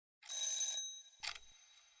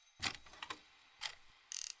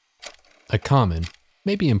A common,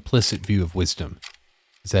 maybe implicit view of wisdom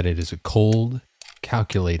is that it is a cold,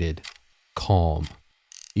 calculated, calm,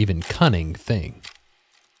 even cunning thing.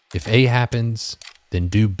 If A happens, then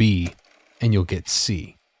do B, and you'll get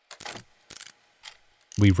C.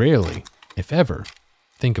 We rarely, if ever,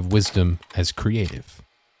 think of wisdom as creative.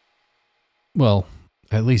 Well,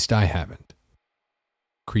 at least I haven't.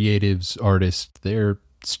 Creatives, artists, they're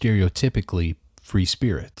stereotypically free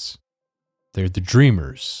spirits. They're the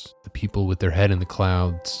dreamers, the people with their head in the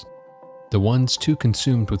clouds, the ones too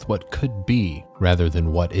consumed with what could be rather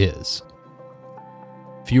than what is.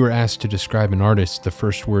 If you were asked to describe an artist, the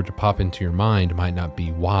first word to pop into your mind might not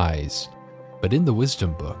be wise, but in the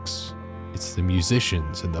wisdom books, it's the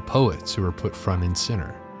musicians and the poets who are put front and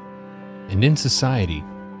center. And in society,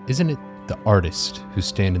 isn't it the artists who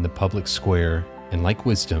stand in the public square and, like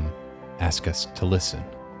wisdom, ask us to listen?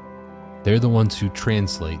 They're the ones who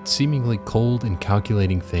translate seemingly cold and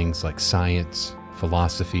calculating things like science,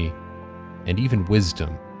 philosophy, and even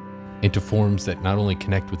wisdom into forms that not only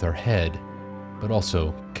connect with our head, but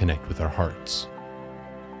also connect with our hearts.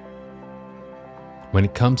 When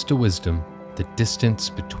it comes to wisdom, the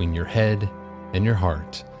distance between your head and your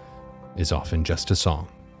heart is often just a song.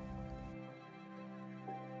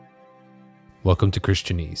 Welcome to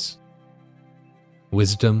Christianese.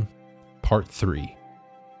 Wisdom, Part 3.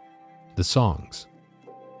 The Songs.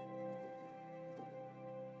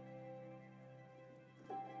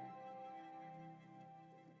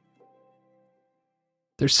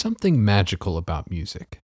 There's something magical about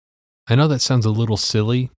music. I know that sounds a little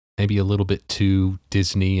silly, maybe a little bit too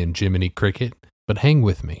Disney and Jiminy Cricket, but hang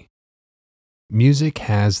with me. Music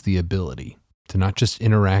has the ability to not just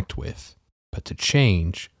interact with, but to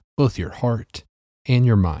change both your heart and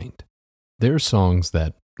your mind. There are songs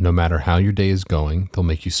that, no matter how your day is going, they'll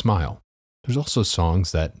make you smile. There's also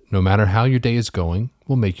songs that, no matter how your day is going,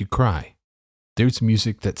 will make you cry. There's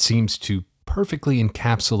music that seems to perfectly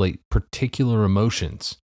encapsulate particular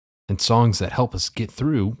emotions, and songs that help us get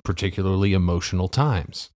through particularly emotional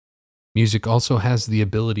times. Music also has the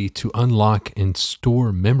ability to unlock and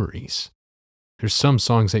store memories. There's some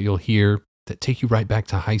songs that you'll hear that take you right back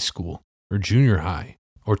to high school or junior high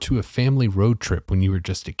or to a family road trip when you were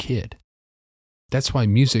just a kid. That's why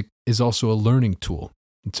music is also a learning tool.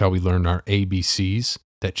 It's how we learn our ABCs,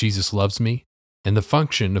 that Jesus loves me, and the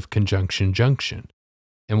function of conjunction junction.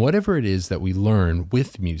 And whatever it is that we learn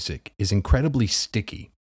with music is incredibly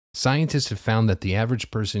sticky. Scientists have found that the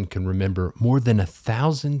average person can remember more than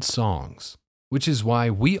 1,000 songs, which is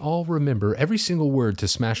why we all remember every single word to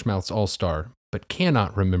Smash Mouth's All-Star, but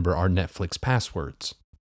cannot remember our Netflix passwords.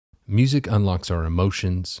 Music unlocks our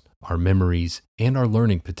emotions, our memories, and our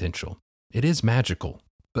learning potential. It is magical,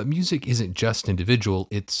 but music isn't just individual,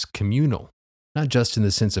 it's communal. Not just in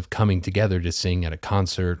the sense of coming together to sing at a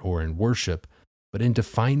concert or in worship, but in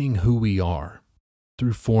defining who we are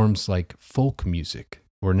through forms like folk music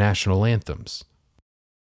or national anthems.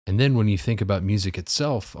 And then when you think about music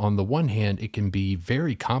itself, on the one hand, it can be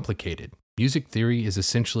very complicated. Music theory is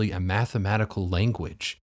essentially a mathematical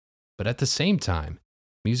language. But at the same time,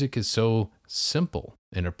 music is so simple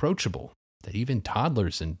and approachable that even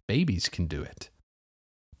toddlers and babies can do it.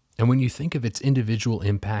 And when you think of its individual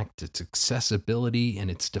impact, its accessibility,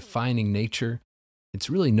 and its defining nature, it's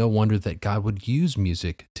really no wonder that God would use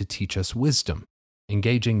music to teach us wisdom,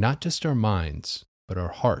 engaging not just our minds, but our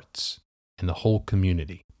hearts and the whole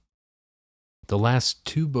community. The last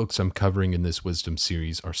 2 books I'm covering in this wisdom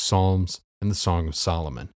series are Psalms and the Song of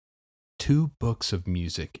Solomon, 2 books of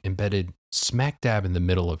music embedded smack dab in the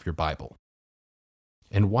middle of your Bible.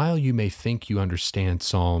 And while you may think you understand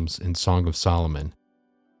Psalms and Song of Solomon,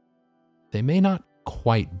 they may not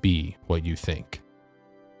quite be what you think.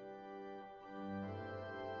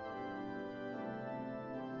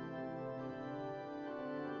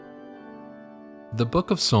 The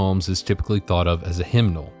Book of Psalms is typically thought of as a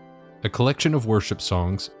hymnal, a collection of worship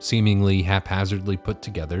songs seemingly haphazardly put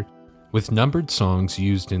together with numbered songs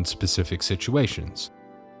used in specific situations.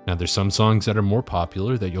 Now there's some songs that are more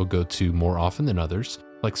popular that you'll go to more often than others,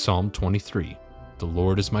 like Psalm 23, "The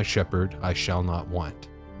Lord is my shepherd, I shall not want."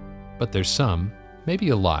 But there's some, maybe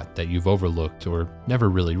a lot, that you've overlooked or never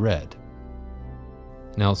really read.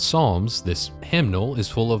 Now Psalms, this hymnal, is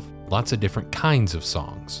full of lots of different kinds of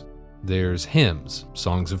songs. There's hymns,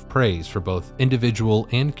 songs of praise for both individual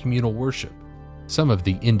and communal worship. Some of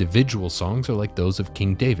the individual songs are like those of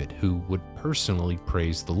King David, who would personally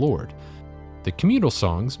praise the Lord. The communal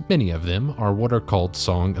songs, many of them, are what are called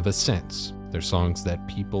Song of Ascents. They're songs that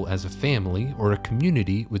people as a family or a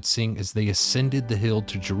community would sing as they ascended the hill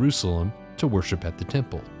to Jerusalem to worship at the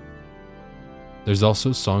temple. There's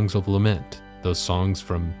also songs of lament, Those songs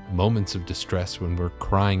from moments of distress when we're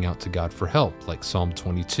crying out to God for help, like Psalm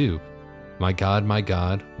 22. My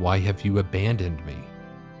God, why have you abandoned me?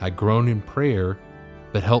 I groan in prayer,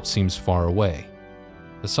 but help seems far away.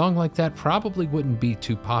 A song like that probably wouldn't be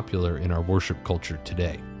too popular in our worship culture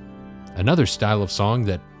today. Another style of song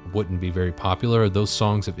that wouldn't be very popular are those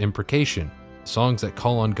songs of imprecation, songs that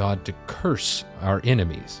call on God to curse our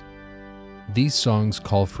enemies. These songs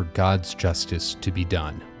call for God's justice to be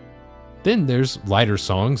done. Then there's lighter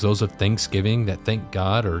songs, those of thanksgiving that thank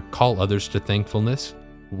God or call others to thankfulness.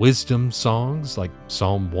 Wisdom songs like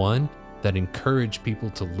Psalm 1 that encourage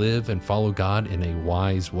people to live and follow God in a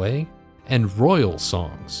wise way. And royal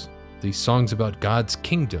songs, these songs about God's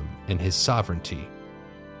kingdom and His sovereignty.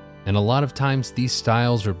 And a lot of times these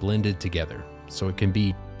styles are blended together, so it can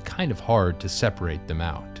be kind of hard to separate them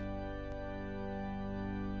out.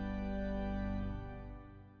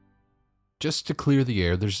 Just to clear the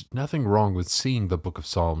air, there's nothing wrong with seeing the Book of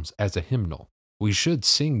Psalms as a hymnal. We should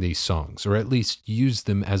sing these songs, or at least use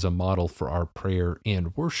them as a model for our prayer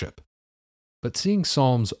and worship. But seeing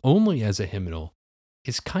Psalms only as a hymnal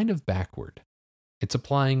is kind of backward. It's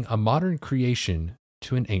applying a modern creation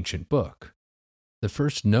to an ancient book. The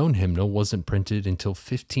first known hymnal wasn't printed until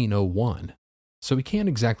 1501, so we can't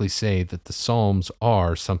exactly say that the Psalms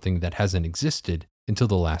are something that hasn't existed until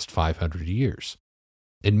the last 500 years.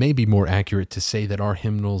 It may be more accurate to say that our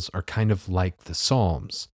hymnals are kind of like the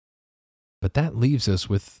Psalms, but that leaves us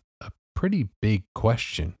with a pretty big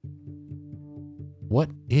question. What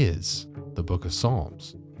is the Book of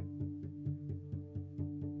Psalms?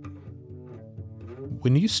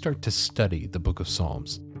 When you start to study the Book of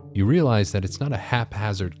Psalms, you realize that it's not a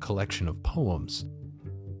haphazard collection of poems,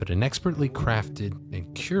 but an expertly crafted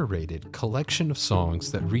and curated collection of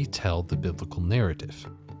songs that retell the biblical narrative.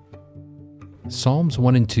 Psalms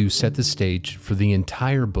 1 and 2 set the stage for the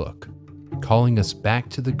entire book, calling us back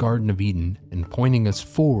to the Garden of Eden and pointing us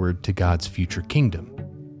forward to God's future kingdom.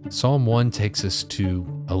 Psalm 1 takes us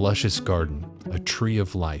to a luscious garden, a tree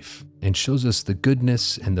of life, and shows us the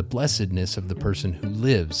goodness and the blessedness of the person who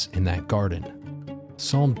lives in that garden.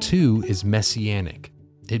 Psalm 2 is messianic.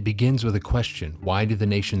 It begins with a question: why do the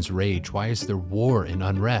nations rage? Why is there war and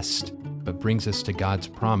unrest? But brings us to God's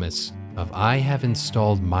promise of, I have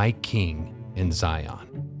installed my king in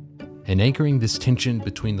Zion. And anchoring this tension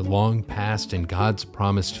between the long past and God's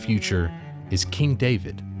promised future is King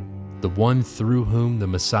David, the one through whom the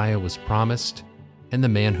Messiah was promised, and the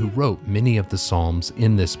man who wrote many of the Psalms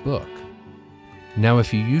in this book. Now,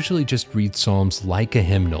 if you usually just read Psalms like a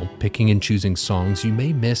hymnal, picking and choosing songs, you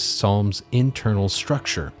may miss Psalms' internal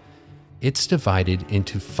structure. It's divided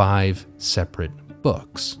into 5 separate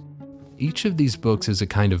books. Each of these books is a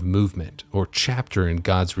kind of movement or chapter in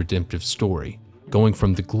God's redemptive story, going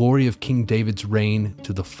from the glory of King David's reign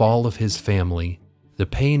to the fall of his family, the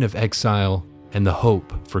pain of exile, and the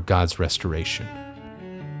hope for God's restoration.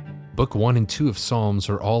 Book 1 and 2 of Psalms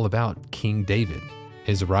are all about King David,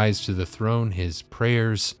 his rise to the throne, his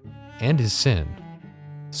prayers, and his sin.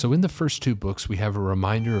 So in the first 2 books, we have a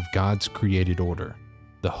reminder of God's created order,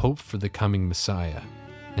 the hope for the coming Messiah,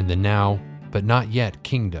 and the now, but not yet,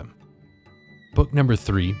 kingdom. Book number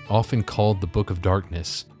 3, often called the Book of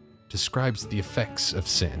Darkness, describes the effects of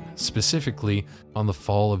sin, specifically on the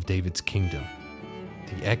fall of David's kingdom,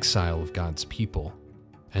 the exile of God's people,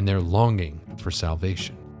 and their longing for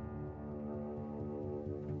salvation.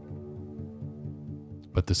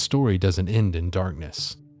 But the story doesn't end in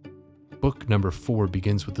darkness. Book number 4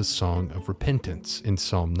 begins with a song of repentance in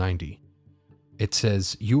Psalm 90. It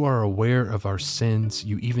says, "You are aware of our sins,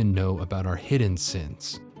 you even know about our hidden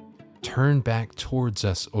sins. Turn back towards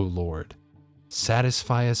us, O Lord.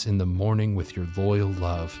 Satisfy us in the morning with your loyal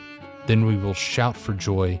love. Then we will shout for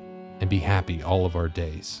joy and be happy all of our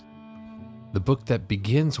days." The book that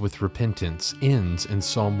begins with repentance ends in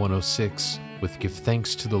Psalm 106 with "Give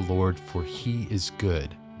thanks to the Lord, for he is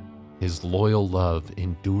good. His loyal love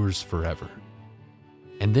endures forever."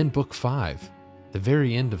 And then book 5, the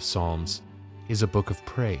very end of Psalms, is a book of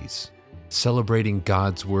praise, celebrating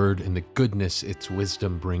God's word and the goodness its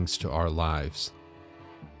wisdom brings to our lives.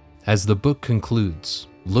 As the book concludes,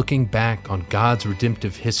 looking back on God's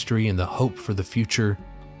redemptive history and the hope for the future,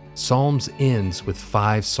 Psalms ends with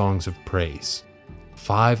 5 songs of praise,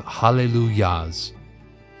 5 hallelujahs.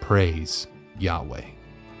 Praise Yahweh.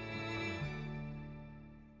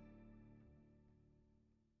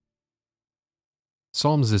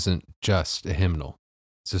 Psalms isn't just a hymnal.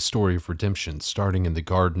 It's a story of redemption, starting in the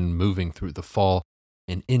garden, moving through the fall,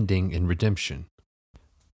 and ending in redemption.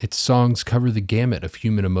 Its songs cover the gamut of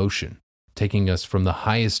human emotion, taking us from the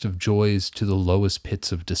highest of joys to the lowest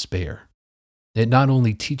pits of despair. It not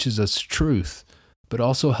only teaches us truth, but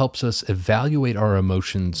also helps us evaluate our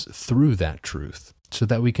emotions through that truth so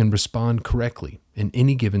that we can respond correctly in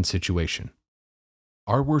any given situation.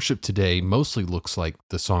 Our worship today mostly looks like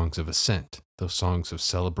the songs of ascent, those songs of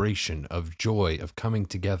celebration, of joy, of coming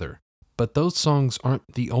together. But those songs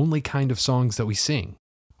aren't the only kind of songs that we sing.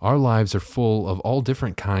 Our lives are full of all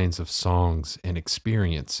different kinds of songs and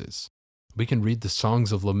experiences. We can read the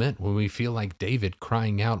songs of lament when we feel like David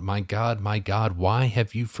crying out, my God, why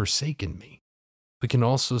have you forsaken me?" We can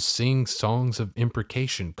also sing songs of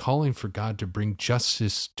imprecation, calling for God to bring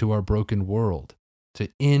justice to our broken world, to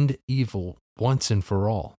end evil once and for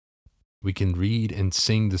all. We can read and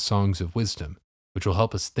sing the songs of wisdom, which will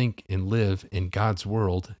help us think and live in God's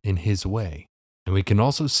world in His way. And we can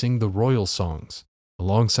also sing the royal songs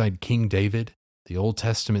alongside King David, the Old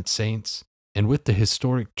Testament saints, and with the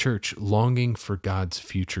historic church longing for God's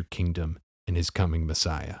future kingdom and His coming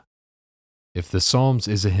Messiah. If the Psalms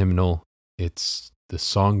is a hymnal, it's the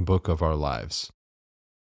songbook of our lives.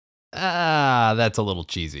 That's a little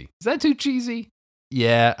cheesy. Is that too cheesy?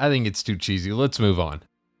 Yeah, I think it's too cheesy. Let's move on.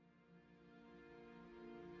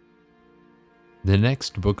 The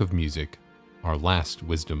next book of music, our last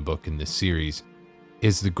wisdom book in this series,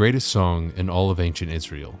 is the greatest song in all of ancient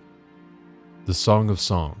Israel, the Song of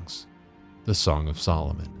Songs, the Song of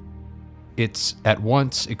Solomon. It's at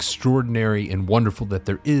once extraordinary and wonderful that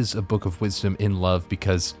there is a book of wisdom in love,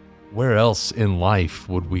 because where else in life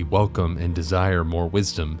would we welcome and desire more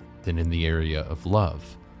wisdom than in the area of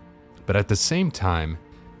love? But at the same time,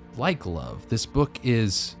 like love, this book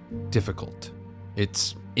is difficult.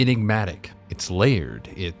 It's enigmatic, it's layered,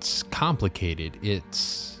 it's complicated,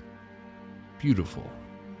 it's beautiful,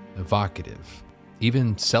 evocative,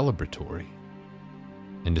 even celebratory.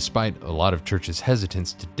 And despite a lot of churches'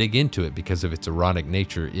 hesitance to dig into it because of its erotic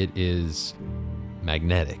nature, it is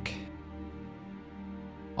magnetic.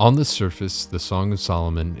 On the surface, the Song of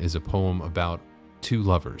Solomon is a poem about two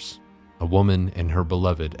lovers, a woman and her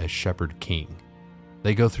beloved as shepherd king.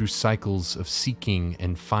 They go through cycles of seeking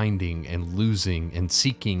and finding and losing and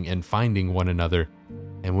seeking and finding one another,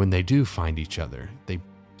 and when they do find each other, they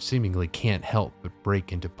seemingly can't help but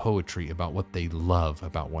break into poetry about what they love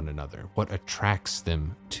about one another, what attracts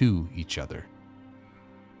them to each other.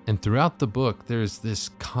 And throughout the book, there's this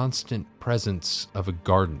constant presence of a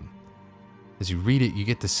garden. As you read it, you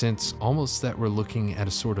get the sense almost that we're looking at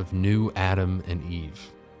a sort of new Adam and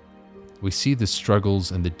Eve. We see the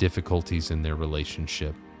struggles and the difficulties in their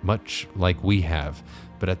relationship, much like we have,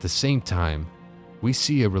 but at the same time, we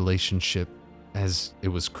see a relationship as it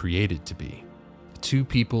was created to be. Two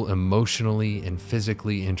people emotionally and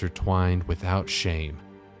physically intertwined without shame,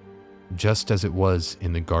 just as it was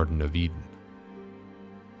in the Garden of Eden.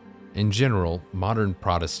 In general, modern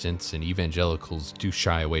Protestants and evangelicals do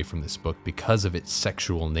shy away from this book because of its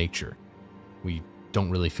sexual nature. We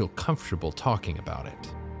don't really feel comfortable talking about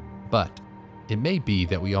it. But it may be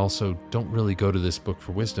that we also don't really go to this book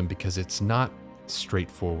for wisdom because it's not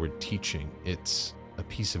straightforward teaching. It's a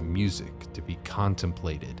piece of music to be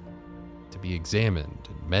contemplated, to be examined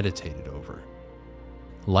and meditated over.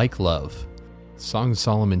 Like love, Song of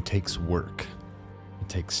Solomon takes work, it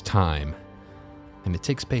takes time, and it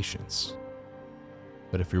takes patience.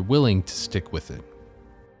 But if you're willing to stick with it,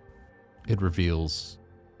 it reveals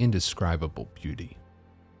indescribable beauty.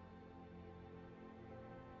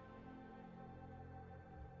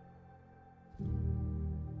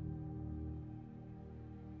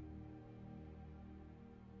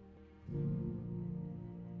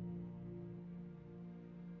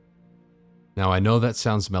 Now, I know that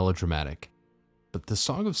sounds melodramatic, but the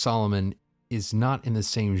Song of Solomon is not in the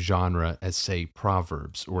same genre as, say,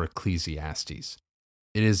 Proverbs or Ecclesiastes.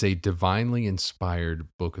 It is a divinely inspired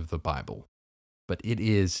book of the Bible, but it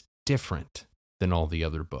is different than all the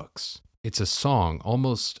other books. It's a song,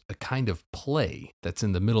 almost a kind of play that's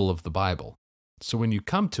in the middle of the Bible. So when you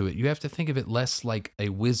come to it, you have to think of it less like a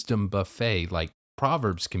wisdom buffet like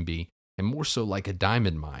Proverbs can be, and more so like a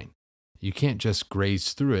diamond mine. You can't just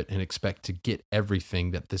graze through it and expect to get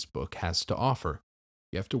everything that this book has to offer.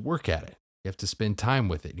 You have to work at it. You have to spend time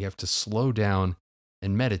with it. You have to slow down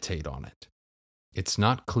and meditate on it. It's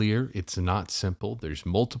not clear. It's not simple. There's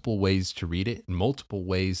multiple ways to read it and multiple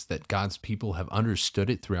ways that God's people have understood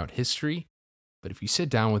it throughout history. But if you sit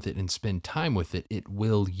down with it and spend time with it, it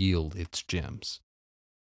will yield its gems.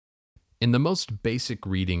 In the most basic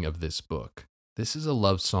reading of this book, this is a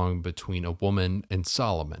love song between a woman and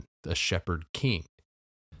Solomon, the shepherd king.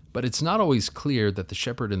 But it's not always clear that the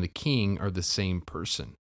shepherd and the king are the same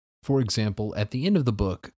person. For example, at the end of the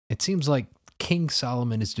book, it seems like King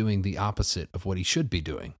Solomon is doing the opposite of what he should be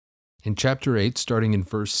doing. In chapter 8, starting in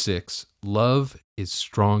verse 6, love is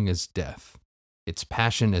strong as death, its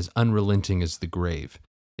passion as unrelenting as the grave.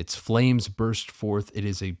 Its flames burst forth, it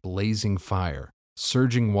is a blazing fire.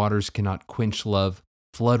 Surging waters cannot quench love,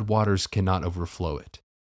 flood waters cannot overflow it.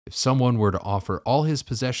 If someone were to offer all his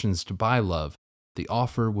possessions to buy love, the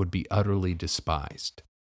offer would be utterly despised.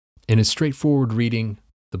 In a straightforward reading,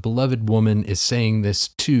 the beloved woman is saying this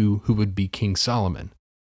to who would be King Solomon.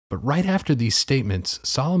 But right after these statements,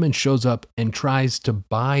 Solomon shows up and tries to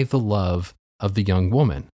buy the love of the young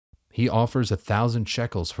woman. He offers 1,000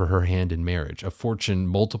 shekels for her hand in marriage, a fortune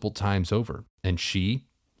multiple times over, and she,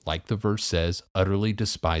 like the verse says, utterly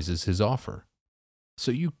despises his offer.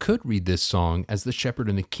 So you could read this song as the shepherd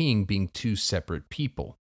and the king being two separate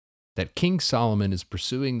people, that King Solomon is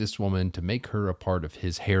pursuing this woman to make her a part of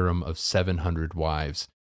his harem of 700 wives,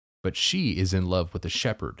 but she is in love with a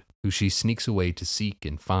shepherd who she sneaks away to seek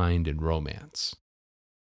and find and romance.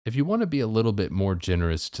 If you want to be a little bit more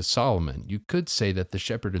generous to Solomon, you could say that the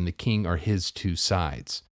shepherd and the king are his two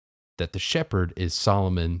sides, that the shepherd is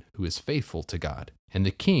Solomon who is faithful to God, and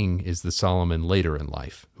the king is the Solomon later in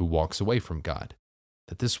life who walks away from God,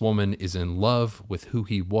 that this woman is in love with who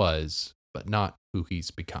he was, but not who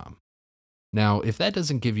he's become. Now, if that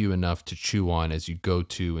doesn't give you enough to chew on as you go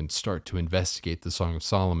to and start to investigate the Song of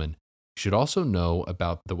Solomon, you should also know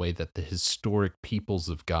about the way that the historic peoples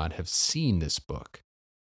of God have seen this book.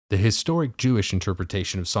 The historic Jewish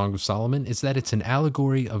interpretation of Song of Solomon is that it's an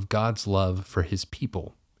allegory of God's love for his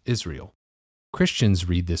people, Israel. Christians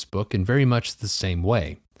read this book in very much the same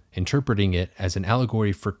way, interpreting it as an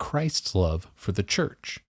allegory for Christ's love for the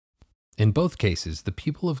church. In both cases, the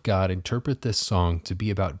people of God interpret this song to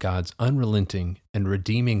be about God's unrelenting and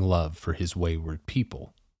redeeming love for his wayward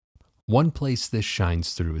people. One place this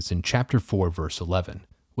shines through is in chapter 4, verse 11,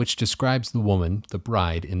 which describes the woman, the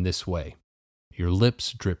bride, in this way. Your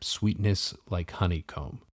lips drip sweetness like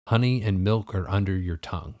honeycomb. Honey and milk are under your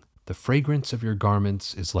tongue. The fragrance of your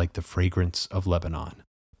garments is like the fragrance of Lebanon.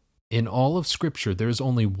 In all of Scripture, there is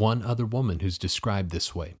only one other woman who's described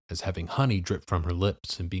this way, as having honey drip from her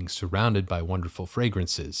lips and being surrounded by wonderful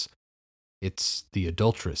fragrances. It's the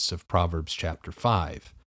adulteress of Proverbs chapter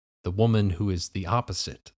 5, the woman who is the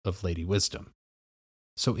opposite of Lady Wisdom.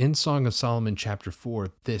 So in Song of Solomon chapter 4,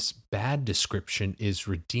 this bad description is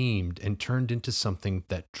redeemed and turned into something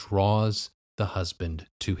that draws the husband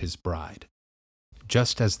to his bride.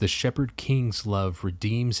 Just as the shepherd king's love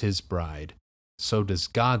redeems his bride, so does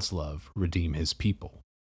God's love redeem his people.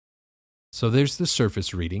 So there's the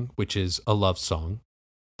surface reading, which is a love song.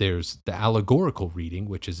 There's the allegorical reading,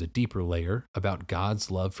 which is a deeper layer about God's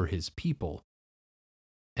love for his people.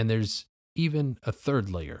 And there's even a third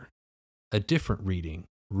layer, a different reading,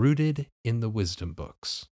 rooted in the wisdom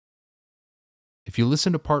books. If you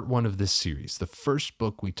listen to part 1 of this series, the first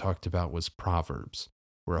book we talked about was Proverbs,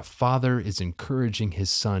 where a father is encouraging his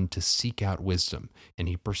son to seek out wisdom, and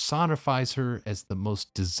he personifies her as the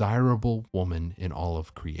most desirable woman in all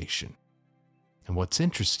of creation. And what's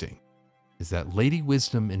interesting is that Lady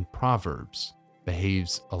Wisdom in Proverbs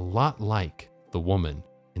behaves a lot like the woman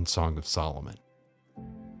in Song of Solomon.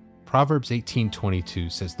 Proverbs 18:22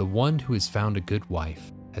 says, "The one who has found a good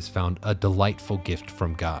wife has found a delightful gift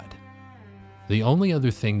from God." The only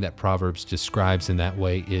other thing that Proverbs describes in that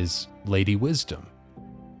way is Lady Wisdom.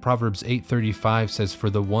 Proverbs 8:35 says, "For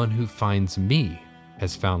the one who finds me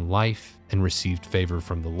has found life and received favor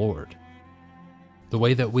from the Lord." The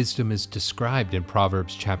way that wisdom is described in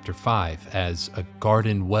Proverbs chapter 5 as a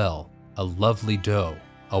garden well, a lovely doe,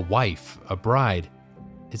 a wife, a bride,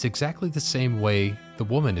 is exactly the same way the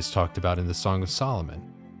woman is talked about in the Song of Solomon,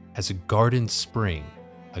 as a garden spring,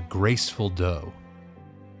 a graceful doe.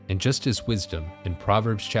 And just as wisdom in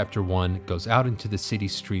Proverbs chapter 1 goes out into the city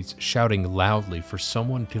streets shouting loudly for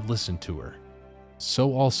someone to listen to her,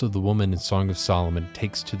 so also the woman in Song of Solomon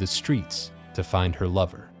takes to the streets to find her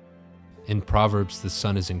lover. In Proverbs, the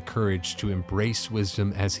son is encouraged to embrace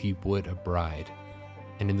wisdom as he would a bride.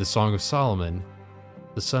 And in the Song of Solomon,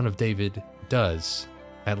 the son of David does,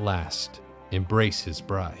 at last, embrace his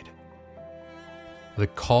bride. The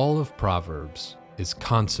call of Proverbs is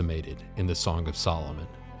consummated in the Song of Solomon.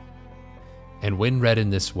 And when read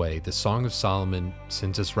in this way, the Song of Solomon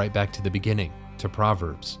sends us right back to the beginning, to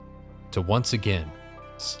Proverbs, to once again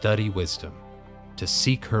study wisdom, to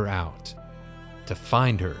seek her out, to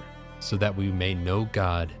find her so that we may know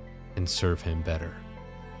God and serve him better.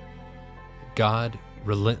 God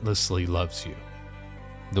relentlessly loves you.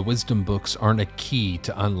 The wisdom books aren't a key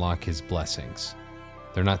to unlock his blessings.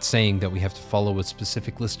 They're not saying that we have to follow a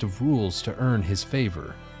specific list of rules to earn his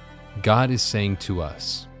favor. God is saying to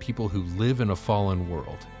us, people who live in a fallen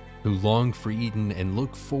world, who long for Eden and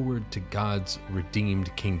look forward to God's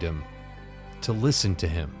redeemed kingdom, to listen to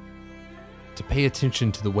Him, to pay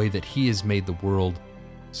attention to the way that He has made the world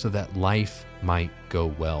so that life might go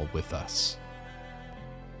well with us.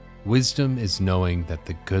 Wisdom is knowing that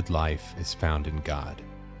the good life is found in God,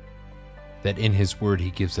 that in His Word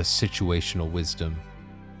He gives us situational wisdom,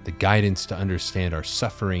 the guidance to understand our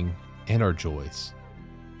suffering and our joys,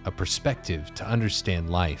 a perspective to understand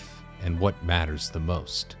life and what matters the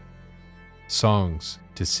most, songs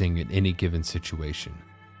to sing in any given situation,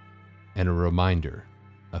 and a reminder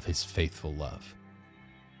of His faithful love.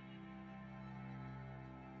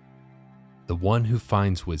 The one who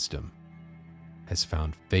finds wisdom has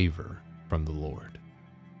found favor from the Lord.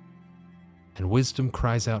 And wisdom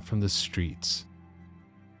cries out from the streets,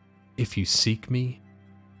 "If you seek me,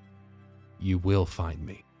 you will find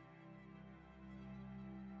me."